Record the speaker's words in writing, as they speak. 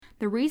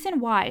The reason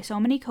why so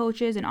many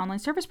coaches and online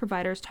service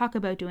providers talk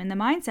about doing the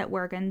mindset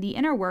work and the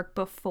inner work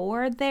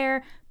before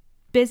their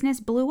business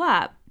blew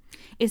up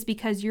is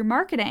because your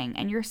marketing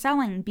and your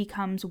selling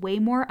becomes way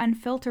more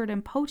unfiltered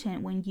and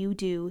potent when you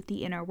do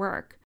the inner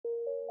work.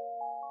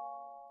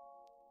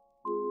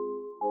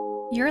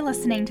 You're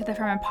listening to the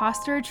From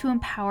Imposter to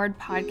Empowered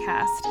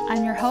podcast.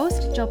 I'm your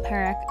host, Jill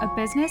Perrick, a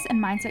business and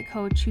mindset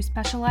coach who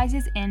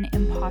specializes in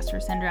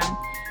imposter syndrome.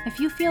 If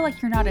you feel like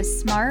you're not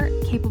as smart,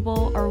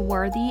 capable, or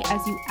worthy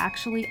as you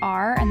actually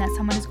are, and that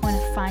someone is going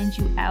to find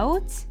you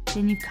out,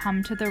 then you've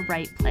come to the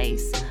right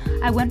place.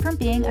 I went from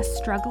being a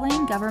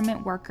struggling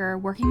government worker,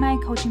 working my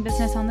coaching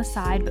business on the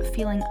side, but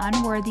feeling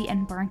unworthy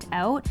and burnt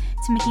out,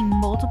 to making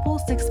multiple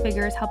six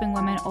figures helping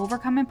women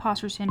overcome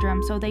imposter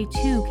syndrome so they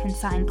too can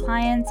sign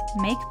clients,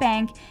 make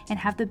bank, and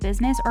have the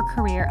business or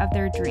career of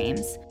their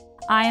dreams.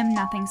 I am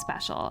nothing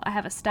special. I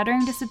have a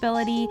stuttering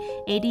disability,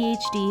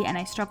 ADHD, and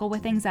I struggle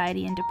with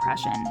anxiety and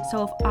depression.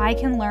 So if I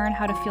can learn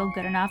how to feel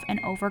good enough and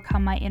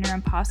overcome my inner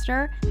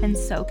imposter, then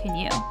so can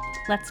you.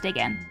 Let's dig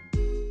in.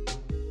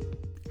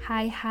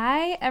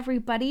 Hi,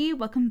 everybody.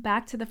 Welcome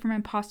back to the From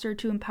Imposter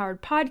to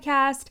Empowered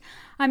podcast.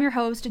 I'm your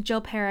host,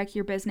 Jill Perrick,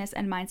 your business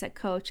and mindset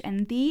coach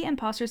and the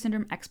imposter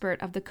syndrome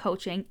expert of the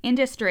coaching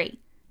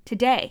industry.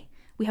 Today,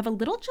 we have a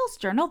little Jill's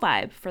Journal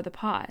vibe for the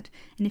pod.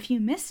 And if you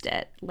missed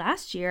it,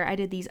 last year I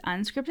did these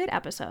unscripted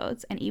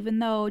episodes, and even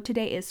though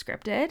today is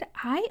scripted,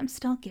 I am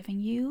still giving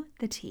you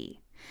the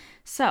tea.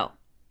 So,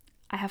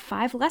 I have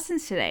 5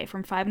 lessons today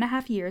from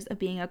 5.5 years of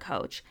being a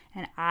coach,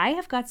 and I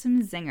have got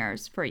some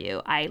zingers for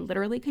you. I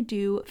literally could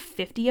do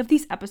 50 of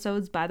these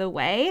episodes, by the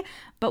way,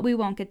 but we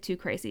won't get too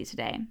crazy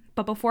today.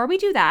 But before we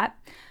do that,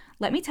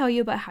 let me tell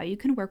you about how you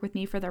can work with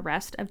me for the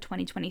rest of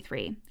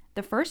 2023.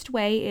 The first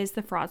way is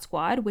the Fraud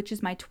Squad, which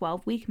is my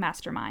 12-week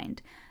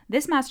mastermind.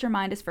 This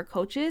mastermind is for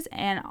coaches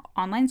and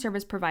online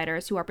service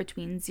providers who are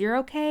between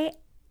 0K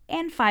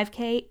and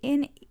 5K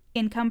in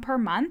income per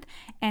month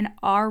and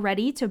are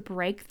ready to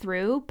break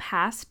through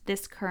past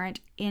this current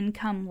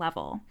income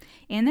level.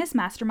 In this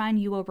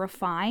mastermind, you will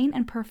refine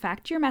and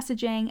perfect your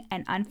messaging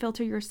and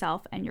unfilter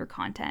yourself and your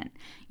content.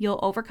 You'll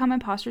overcome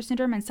imposter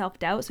syndrome and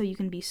self-doubt so you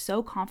can be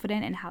so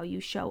confident in how you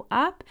show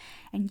up,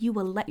 and you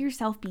will let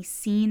yourself be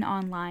seen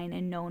online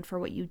and known for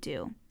what you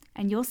do.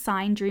 And you'll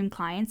sign dream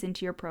clients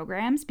into your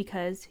programs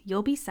because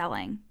you'll be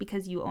selling,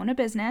 because you own a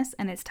business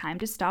and it's time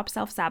to stop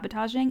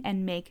self-sabotaging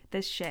and make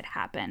this shit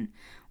happen.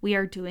 We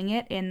are doing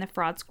it in the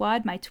Fraud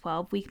Squad, my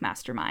 12-week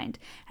mastermind.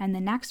 And the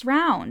next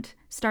round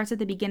starts at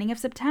the beginning of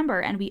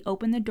September, and we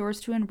open the doors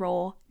to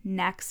enroll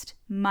next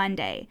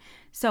Monday.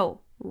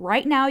 So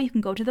right now you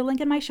can go to the link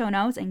in my show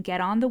notes and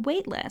get on the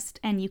wait list,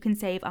 and you can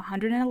save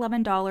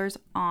 $111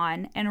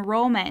 on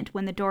enrollment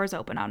when the doors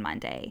open on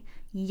Monday.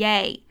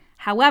 Yay!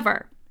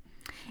 However,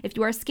 if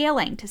you are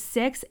scaling to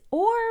 6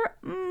 or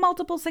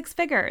multiple 6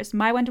 figures,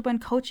 my one-to-one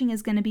coaching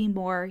is going to be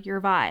more your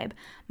vibe.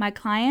 My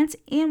clients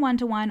in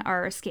one-to-one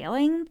are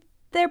scaling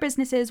their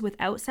businesses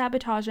without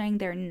sabotaging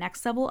their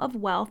next level of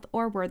wealth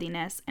or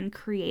worthiness and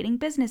creating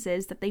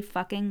businesses that they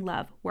fucking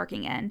love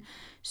working in.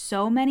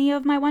 So many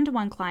of my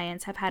one-to-one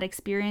clients have had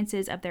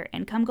experiences of their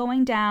income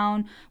going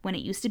down when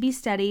it used to be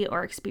steady,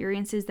 or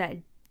experiences that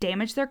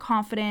damage their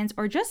confidence,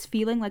 or just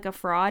feeling like a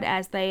fraud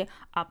as they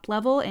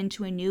up-level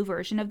into a new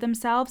version of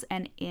themselves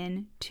and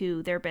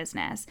into their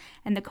business.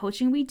 And the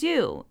coaching we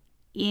do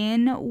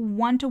in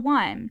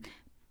one-to-one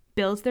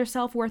builds their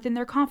self-worth and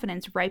their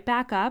confidence right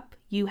back up.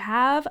 You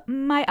have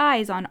my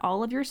eyes on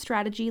all of your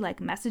strategy, like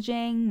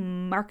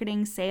messaging,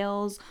 marketing,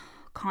 sales,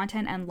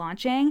 content, and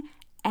launching.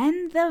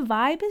 And the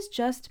vibe is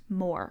just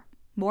more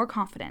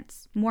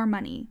confidence, more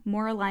money,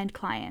 more aligned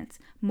clients,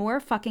 more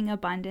fucking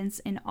abundance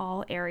in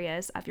all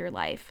areas of your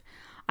life.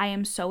 I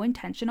am so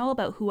intentional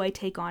about who I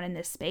take on in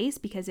this space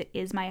because it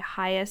is my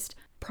highest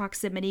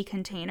proximity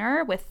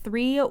container, with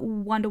 3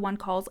 one-to-one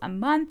calls a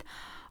month,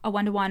 a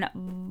one-to-one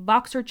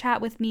Voxer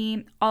chat with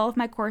me, all of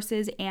my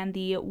courses and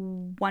the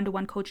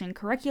one-to-one coaching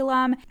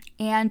curriculum,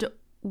 and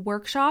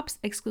workshops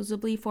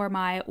exclusively for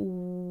my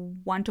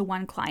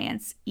one-to-one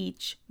clients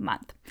each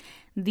month.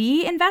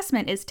 The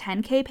investment is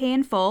 $10K pay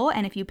in full,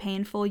 and if you pay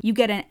in full, you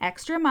get an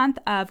extra month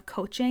of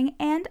coaching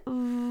and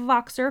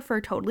Voxer for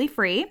totally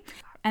free.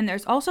 And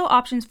there's also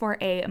options for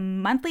a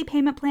monthly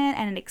payment plan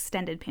and an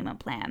extended payment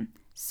plan.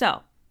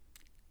 So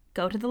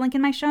go to the link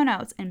in my show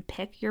notes and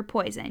pick your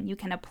poison. You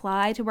can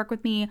apply to work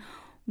with me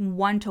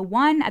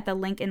one-to-one at the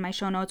link in my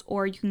show notes,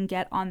 or you can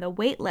get on the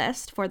wait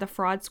list for the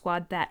Fraud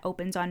Squad that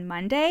opens on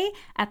Monday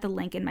at the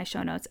link in my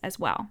show notes as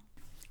well.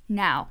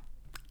 Now,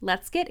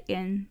 let's get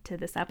into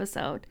this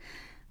episode.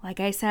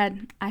 Like I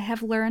said, I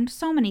have learned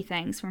so many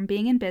things from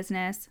being in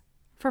business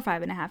for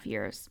 5.5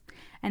 years.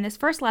 And this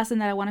first lesson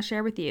that I want to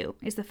share with you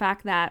is the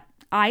fact that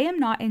I am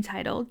not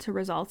entitled to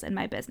results in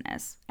my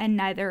business, and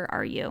neither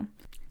are you.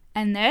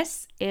 And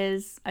this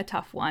is a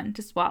tough one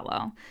to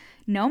swallow.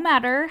 No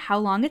matter how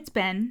long it's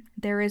been,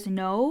 there is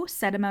no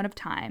set amount of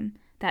time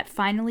that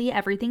finally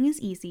everything is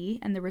easy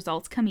and the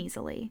results come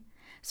easily.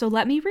 So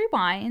let me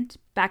rewind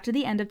back to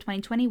the end of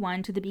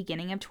 2021 to the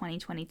beginning of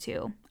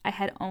 2022. I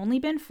had only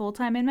been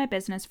full-time in my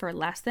business for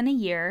less than a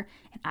year,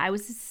 and I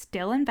was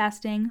still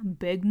investing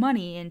big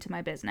money into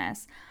my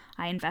business.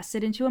 I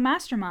invested into a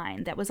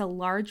mastermind that was a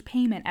large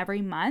payment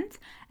every month,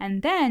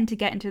 and then to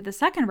get into the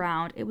second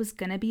round, it was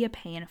going to be a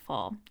pay in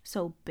full.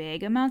 So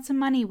big amounts of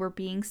money were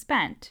being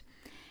spent.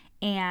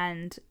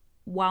 And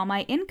while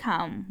my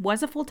income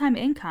was a full-time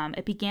income,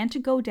 it began to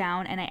go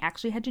down, and I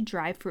actually had to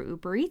drive for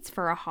Uber Eats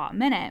for a hot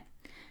minute.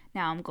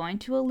 Now, I'm going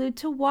to allude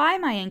to why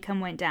my income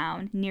went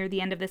down near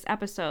the end of this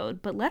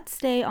episode, but let's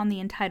stay on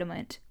the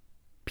entitlement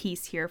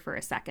piece here for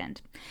a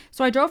second.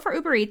 So I drove for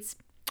Uber Eats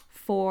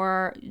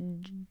for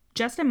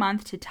just a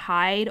month to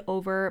tide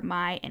over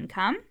my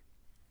income,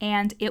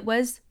 and it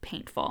was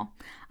painful.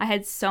 I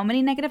had so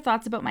many negative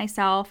thoughts about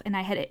myself, and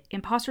I had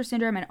imposter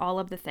syndrome and all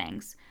of the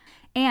things.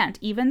 And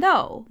even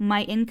though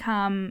my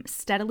income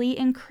steadily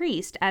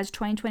increased as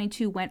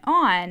 2022 went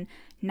on,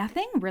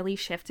 nothing really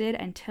shifted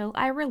until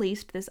I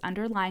released this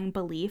underlying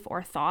belief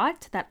or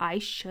thought that I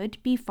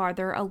should be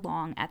farther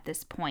along at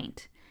this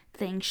point.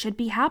 Things should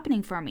be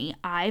happening for me.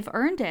 I've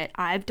earned it.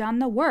 I've done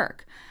the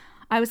work.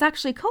 I was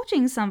actually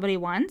coaching somebody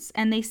once,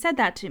 and they said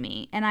that to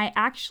me, and I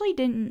actually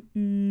didn't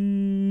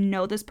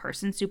know this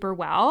person super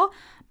well,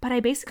 but I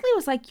basically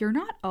was like, you're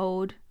not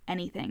owed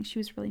anything. She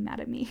was really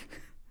mad at me.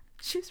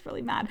 She was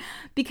really mad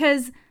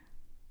because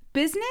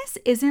business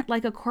isn't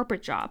like a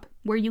corporate job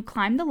where you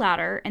climb the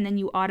ladder and then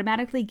you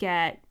automatically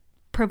get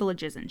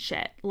privileges and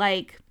shit.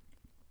 Like,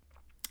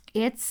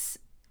 it's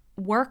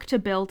work to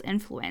build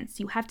influence.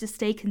 You have to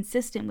stay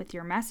consistent with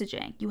your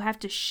messaging. You have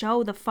to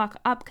show the fuck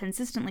up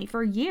consistently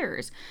for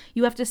years.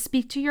 You have to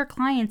speak to your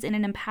clients in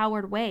an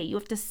empowered way. You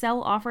have to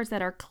sell offers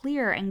that are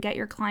clear and get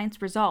your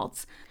clients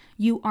results.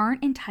 You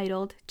aren't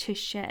entitled to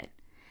shit.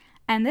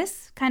 And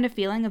this kind of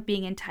feeling of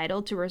being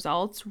entitled to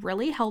results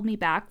really held me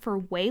back for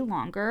way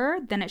longer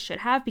than it should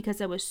have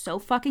because I was so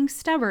fucking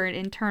stubborn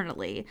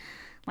internally.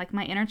 Like,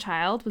 my inner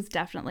child was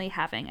definitely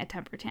having a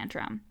temper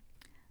tantrum.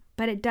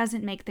 But it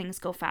doesn't make things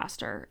go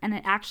faster, and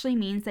it actually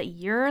means that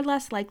you're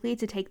less likely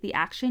to take the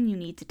action you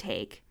need to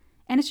take.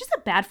 And it's just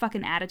a bad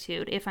fucking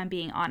attitude, if I'm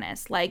being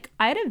honest. Like,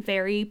 I had a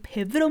very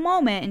pivotal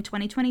moment in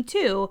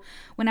 2022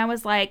 when I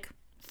was like,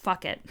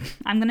 fuck it.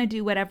 I'm going to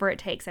do whatever it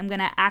takes. I'm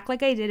going to act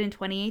like I did in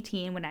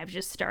 2018 when I was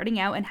just starting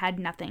out and had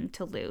nothing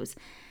to lose.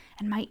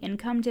 And my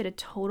income did a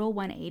total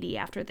 180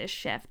 after this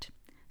shift.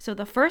 So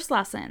the first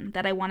lesson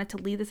that I wanted to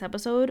leave this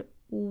episode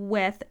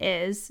with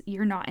is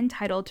you're not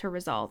entitled to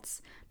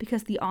results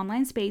because the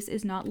online space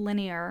is not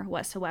linear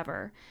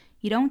whatsoever.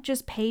 You don't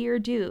just pay your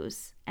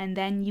dues and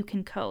then you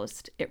can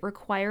coast. It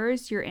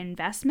requires your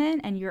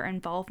investment and your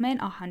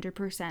involvement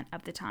 100%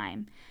 of the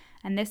time.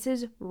 And this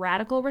is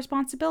radical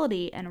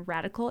responsibility and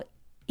radical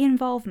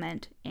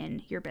involvement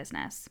in your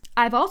business.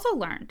 I've also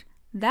learned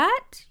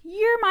that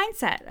your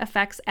mindset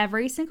affects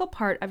every single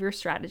part of your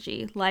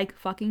strategy, like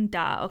fucking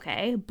duh,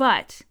 okay?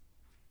 But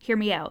hear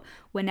me out.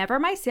 Whenever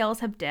my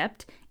sales have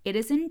dipped, it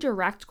is in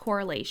direct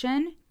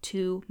correlation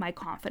to my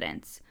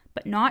confidence,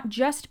 but not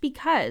just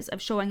because of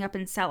showing up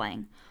and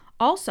selling.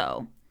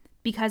 Also,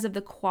 because of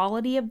the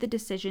quality of the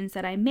decisions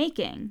that I'm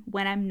making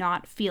when I'm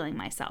not feeling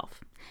myself.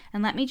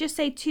 And let me just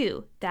say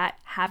too, that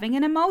having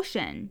an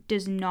emotion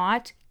does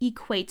not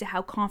equate to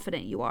how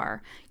confident you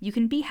are. You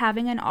can be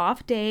having an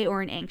off day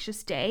or an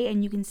anxious day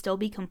and you can still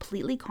be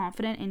completely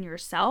confident in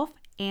yourself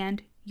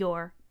and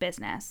your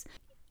business.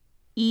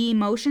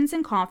 Emotions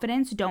and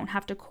confidence don't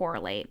have to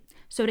correlate.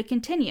 So to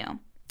continue,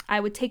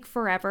 I would take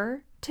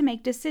forever to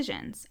make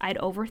decisions. I'd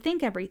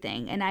overthink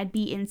everything and I'd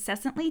be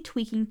incessantly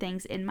tweaking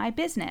things in my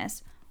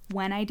business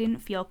when I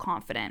didn't feel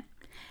confident.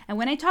 And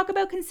when I talk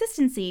about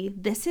consistency,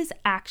 this is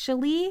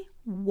actually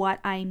what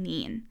I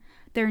mean.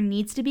 There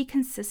needs to be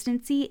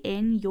consistency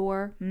in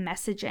your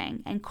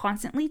messaging, and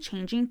constantly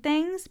changing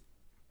things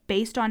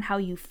based on how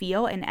you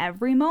feel in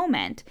every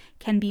moment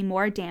can be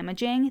more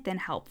damaging than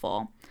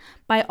helpful.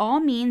 By all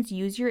means,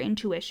 use your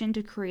intuition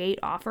to create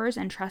offers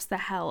and trust the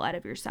hell out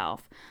of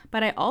yourself.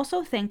 But I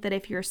also think that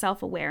if you're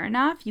self-aware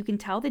enough, you can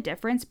tell the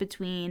difference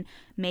between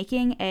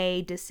making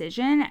a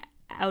decision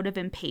out of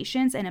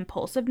impatience and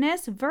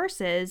impulsiveness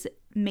versus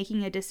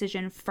making a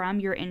decision from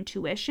your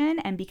intuition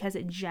and because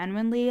it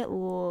genuinely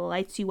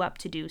lights you up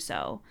to do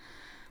so.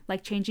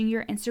 Like changing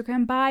your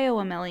Instagram bio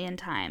a million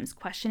times,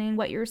 questioning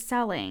what you're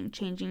selling,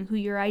 changing who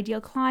your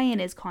ideal client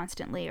is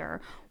constantly,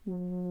 or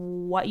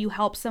what you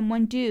help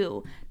someone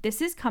do.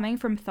 This is coming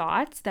from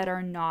thoughts that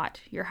are not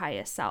your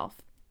highest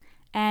self.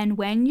 And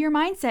when your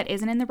mindset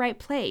isn't in the right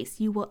place,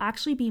 you will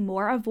actually be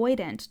more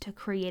avoidant to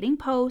creating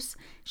posts,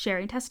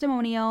 sharing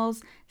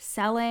testimonials,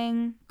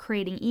 selling,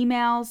 creating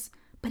emails.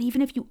 But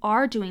even if you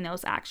are doing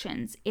those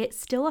actions, it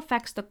still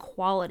affects the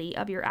quality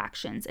of your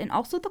actions and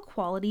also the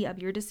quality of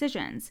your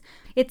decisions.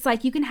 It's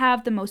like you can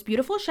have the most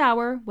beautiful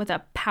shower with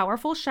a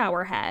powerful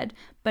shower head,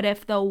 but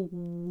if the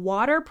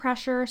water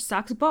pressure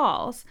sucks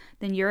balls,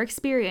 then your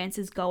experience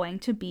is going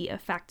to be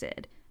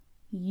affected.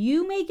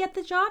 You may get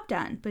the job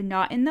done, but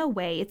not in the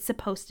way it's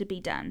supposed to be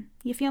done.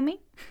 You feel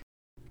me?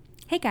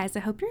 Hey guys, I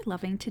hope you're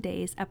loving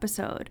today's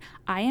episode.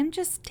 I am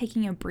just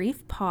taking a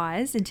brief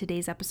pause in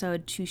today's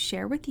episode to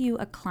share with you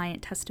a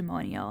client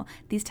testimonial.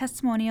 These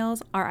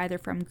testimonials are either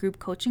from group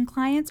coaching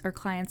clients or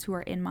clients who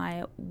are in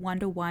my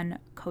one-to-one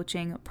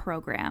coaching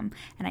program.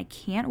 And I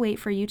can't wait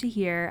for you to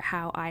hear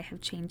how I have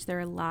changed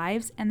their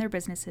lives and their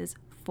businesses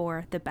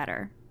for the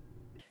better.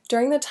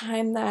 During the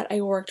time that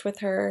I worked with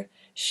her,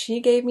 she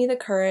gave me the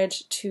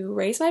courage to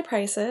raise my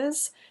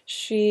prices.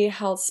 She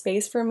held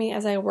space for me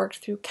as I worked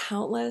through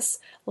countless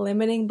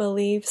limiting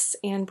beliefs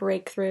and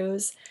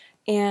breakthroughs,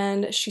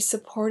 and she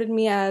supported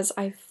me as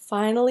I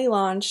finally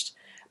launched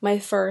my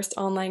first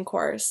online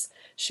course.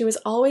 She was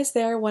always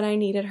there when I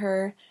needed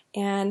her,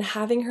 and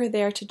having her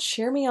there to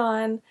cheer me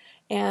on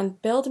and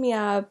build me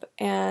up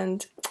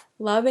and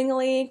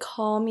lovingly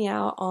call me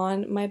out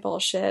on my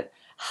bullshit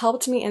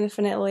helped me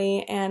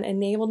infinitely and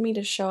enabled me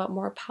to show up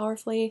more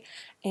powerfully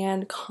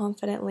and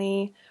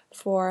confidently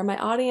for my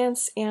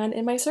audience and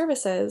in my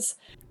services.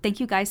 Thank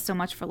you guys so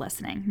much for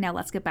listening. Now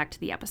let's get back to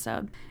the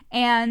episode.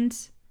 And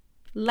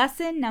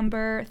lesson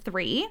number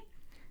 3,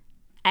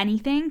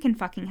 anything can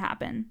fucking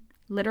happen.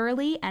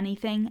 Literally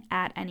anything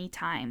at any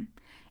time.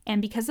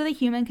 And because of the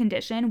human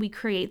condition, we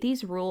create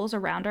these rules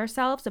around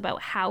ourselves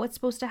about how it's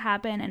supposed to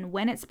happen and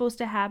when it's supposed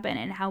to happen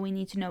and how we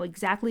need to know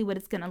exactly what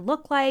it's going to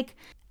look like.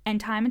 And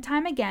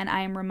time again,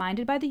 I am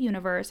reminded by the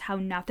universe how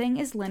nothing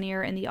is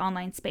linear in the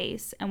online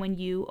space and when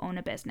you own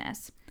a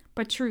business.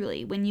 But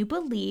truly, when you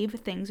believe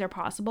things are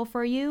possible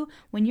for you,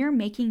 when you're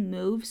making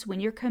moves, when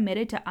you're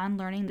committed to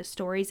unlearning the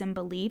stories and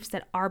beliefs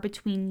that are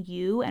between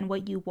you and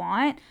what you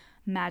want,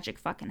 magic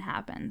fucking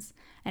happens.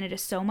 And it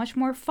is so much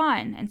more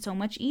fun and so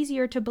much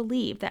easier to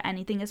believe that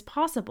anything is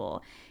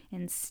possible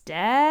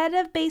instead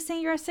of basing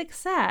your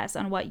success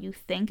on what you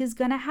think is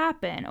going to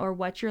happen or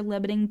what your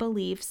limiting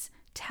beliefs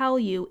tell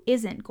you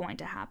isn't going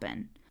to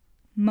happen.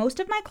 Most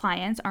of my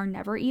clients are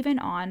never even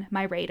on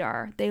my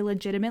radar. They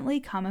legitimately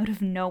come out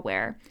of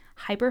nowhere,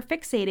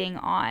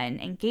 hyperfixating on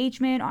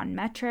engagement, on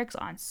metrics,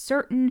 on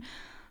certain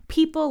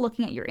people,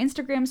 looking at your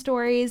Instagram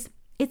stories.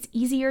 It's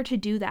easier to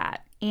do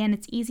that, and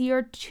it's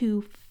easier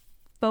to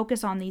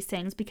focus on these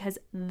things because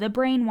the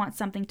brain wants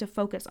something to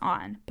focus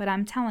on. But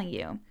I'm telling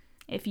you,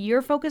 if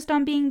you're focused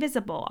on being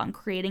visible, on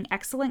creating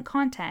excellent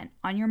content,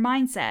 on your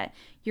mindset,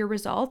 your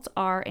results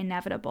are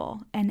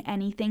inevitable and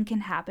anything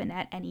can happen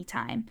at any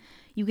time.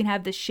 You can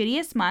have the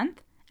shittiest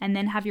month and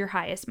then have your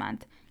highest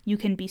month. You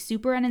can be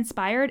super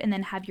uninspired and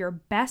then have your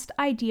best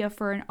idea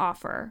for an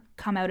offer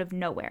come out of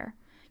nowhere.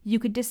 You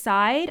could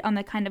decide on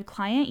the kind of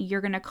client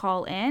you're going to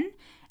call in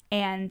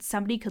and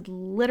somebody could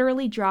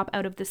literally drop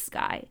out of the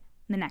sky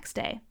the next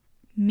day.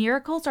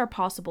 Miracles are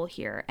possible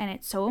here, and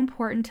it's so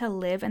important to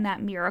live in that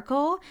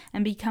miracle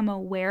and become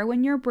aware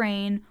when your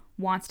brain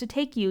wants to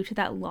take you to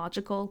that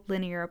logical,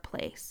 linear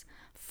place.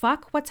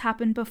 Fuck what's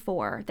happened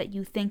before that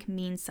you think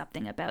means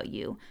something about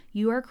you.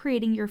 You are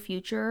creating your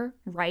future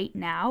right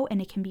now,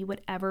 and it can be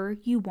whatever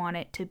you want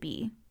it to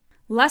be.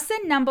 Lesson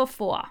number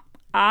 4.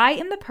 I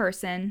am the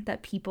person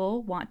that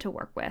people want to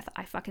work with.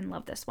 I fucking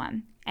love this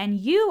one. And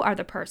you are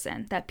the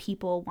person that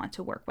people want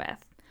to work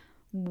with.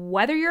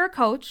 Whether you're a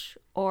coach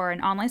or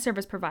an online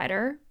service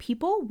provider,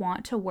 people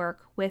want to work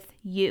with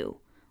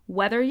you.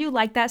 Whether you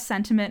like that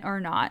sentiment or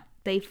not,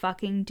 they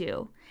fucking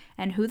do.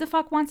 And who the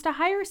fuck wants to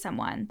hire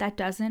someone that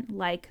doesn't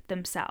like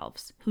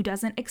themselves, who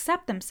doesn't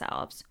accept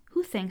themselves,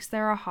 who thinks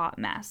they're a hot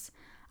mess?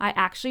 I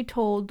actually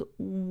told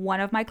one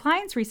of my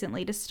clients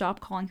recently to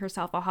stop calling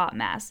herself a hot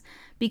mess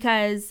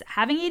because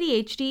having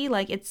ADHD,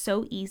 it's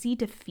so easy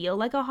to feel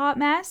like a hot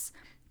mess,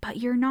 but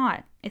you're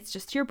not. It's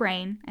just your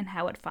brain and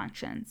how it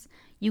functions.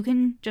 You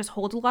can just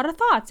hold a lot of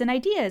thoughts and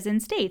ideas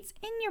and states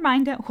in your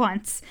mind at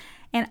once.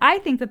 And I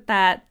think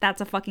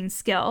that's a fucking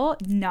skill,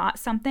 not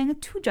something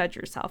to judge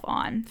yourself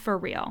on, for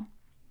real.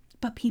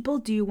 But people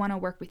do want to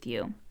work with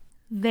you.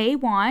 They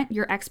want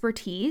your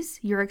expertise,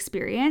 your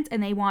experience,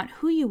 and they want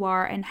who you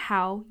are and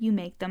how you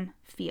make them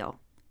feel.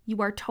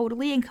 You are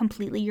totally and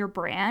completely your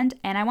brand,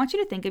 and I want you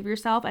to think of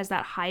yourself as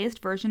that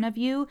highest version of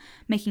you,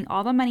 making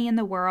all the money in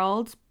the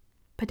world,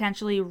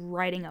 potentially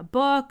writing a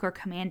book or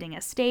commanding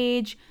a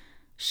stage.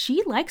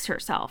 She likes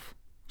herself.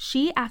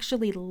 She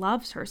actually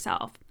loves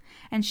herself.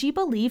 And she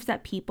believes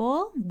that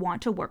people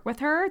want to work with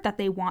her, that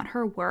they want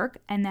her work,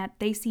 and that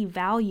they see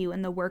value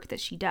in the work that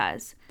she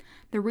does.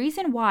 The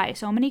reason why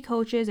so many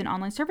coaches and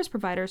online service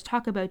providers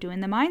talk about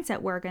doing the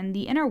mindset work and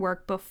the inner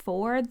work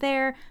before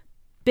their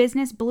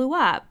business blew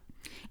up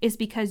is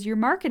because your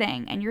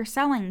marketing and your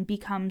selling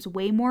becomes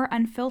way more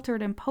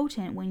unfiltered and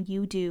potent when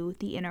you do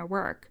the inner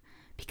work.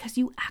 Because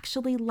you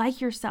actually like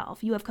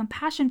yourself. You have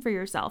compassion for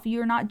yourself.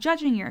 You're not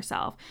judging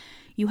yourself.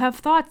 You have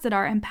thoughts that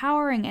are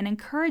empowering and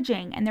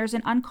encouraging, and there's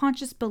an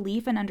unconscious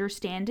belief and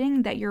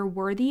understanding that you're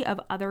worthy of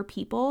other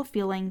people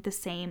feeling the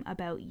same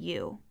about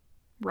you,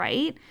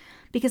 right?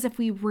 Because if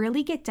we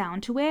really get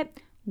down to it,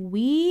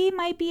 we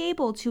might be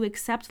able to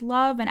accept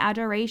love and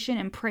adoration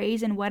and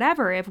praise and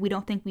whatever if we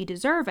don't think we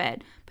deserve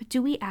it. But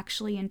do we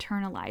actually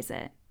internalize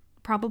it?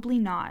 Probably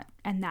not,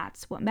 and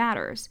that's what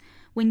matters.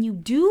 When you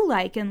do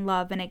like and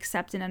love and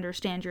accept and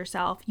understand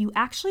yourself, you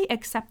actually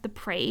accept the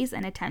praise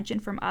and attention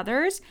from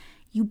others.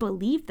 You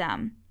believe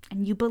them,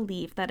 and you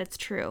believe that it's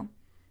true.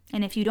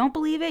 And if you don't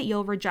believe it,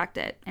 you'll reject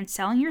it. And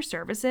selling your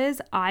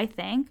services, I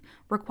think,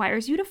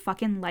 requires you to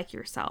fucking like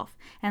yourself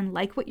and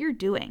like what you're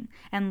doing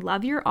and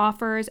love your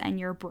offers and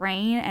your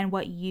brain and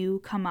what you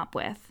come up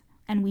with.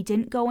 And we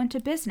didn't go into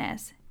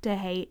business to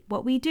hate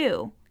what we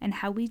do and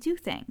how we do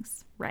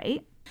things,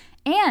 right?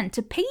 And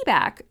to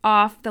piggyback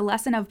off the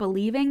lesson of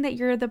believing that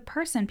you're the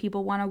person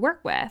people want to work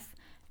with,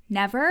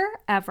 never,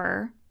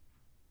 ever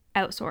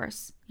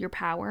outsource your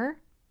power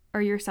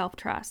or your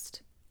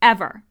self-trust,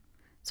 ever.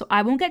 So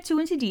I won't get too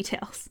into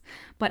details,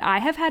 but I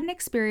have had an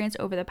experience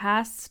over the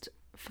past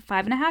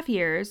 5.5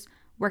 years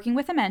working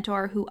with a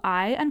mentor who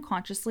I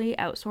unconsciously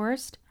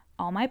outsourced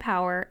all my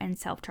power and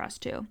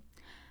self-trust to.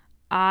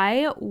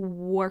 I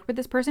worked with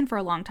this person for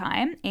a long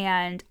time,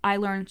 and I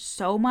learned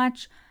so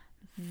much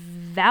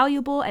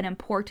valuable and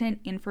important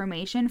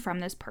information from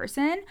this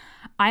person.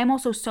 I am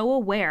also so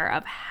aware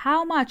of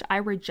how much I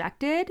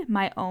rejected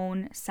my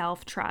own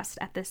self-trust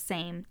at the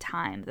same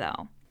time,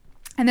 though.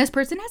 And this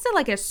person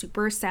has a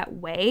super set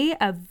way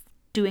of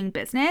doing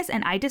business,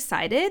 and I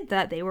decided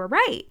that they were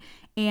right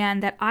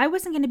and that I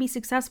wasn't going to be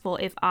successful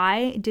if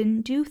I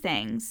didn't do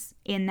things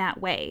in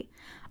that way.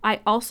 I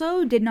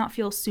also did not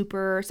feel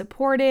super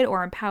supported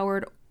or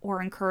empowered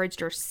or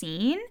encouraged or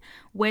seen,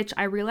 which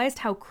I realized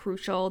how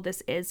crucial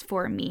this is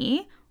for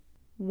me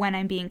when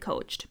I'm being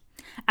coached.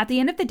 At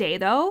the end of the day,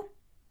 though,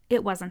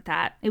 it wasn't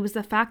that. It was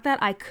the fact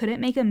that I couldn't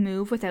make a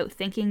move without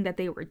thinking that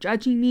they were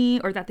judging me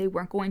or that they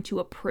weren't going to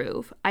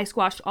approve. I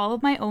squashed all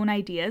of my own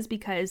ideas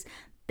because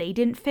they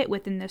didn't fit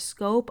within the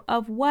scope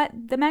of what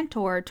the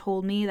mentor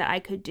told me that I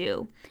could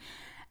do.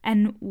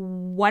 And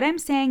what I'm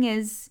saying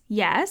is,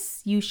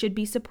 yes, you should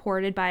be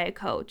supported by a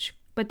coach,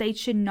 but they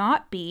should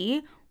not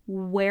be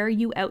where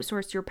you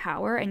outsource your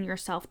power and your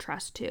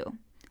self-trust to.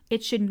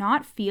 It should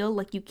not feel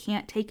like you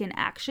can't take an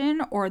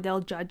action or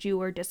they'll judge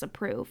you or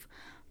disapprove.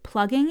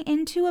 Plugging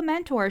into a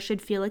mentor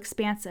should feel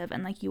expansive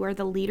and like you are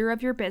the leader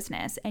of your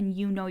business and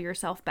you know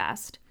yourself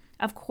best.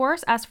 Of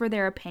course, ask for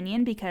their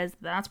opinion because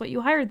that's what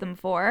you hired them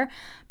for,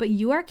 but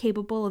you are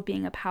capable of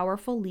being a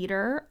powerful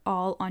leader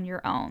all on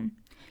your own.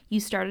 You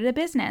started a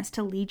business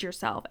to lead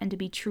yourself and to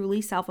be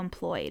truly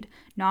self-employed,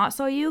 not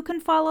so you can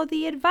follow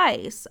the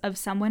advice of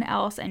someone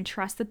else and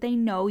trust that they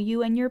know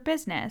you and your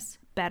business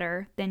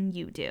better than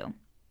you do.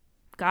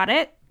 Got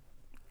it?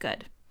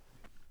 Good.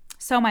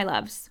 So my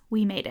loves,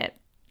 we made it.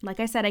 Like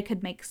I said, I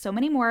could make so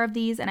many more of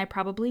these, and I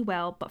probably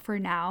will, but for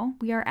now,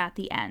 we are at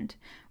the end.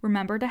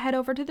 Remember to head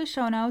over to the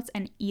show notes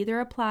and either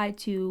apply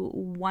to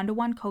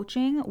one-to-one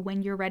coaching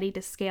when you're ready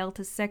to scale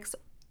to 6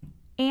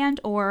 and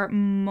or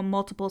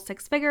multiple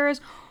 6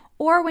 figures,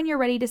 or when you're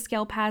ready to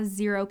scale past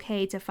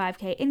 0K to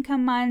 5K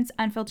income months,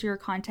 unfilter your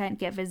content,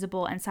 get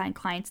visible, and sign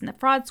clients in the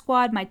Fraud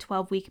Squad, my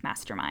 12-week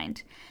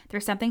mastermind.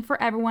 There's something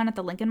for everyone at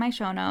the link in my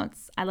show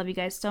notes. I love you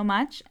guys so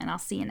much, and I'll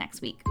see you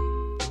next week.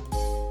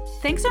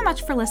 Thanks so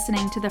much for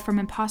listening to the From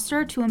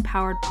Imposter to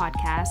Empowered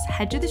podcast.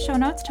 Head to the show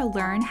notes to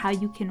learn how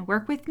you can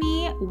work with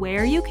me,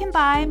 where you can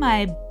buy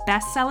my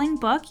best-selling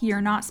book, You're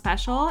Not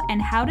Special,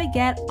 and how to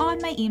get on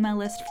my email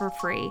list for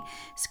free.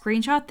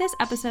 Screenshot this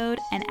episode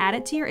and add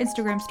it to your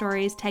Instagram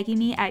stories, tagging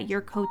me at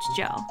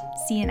YourCoachJill.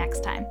 See you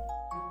next time.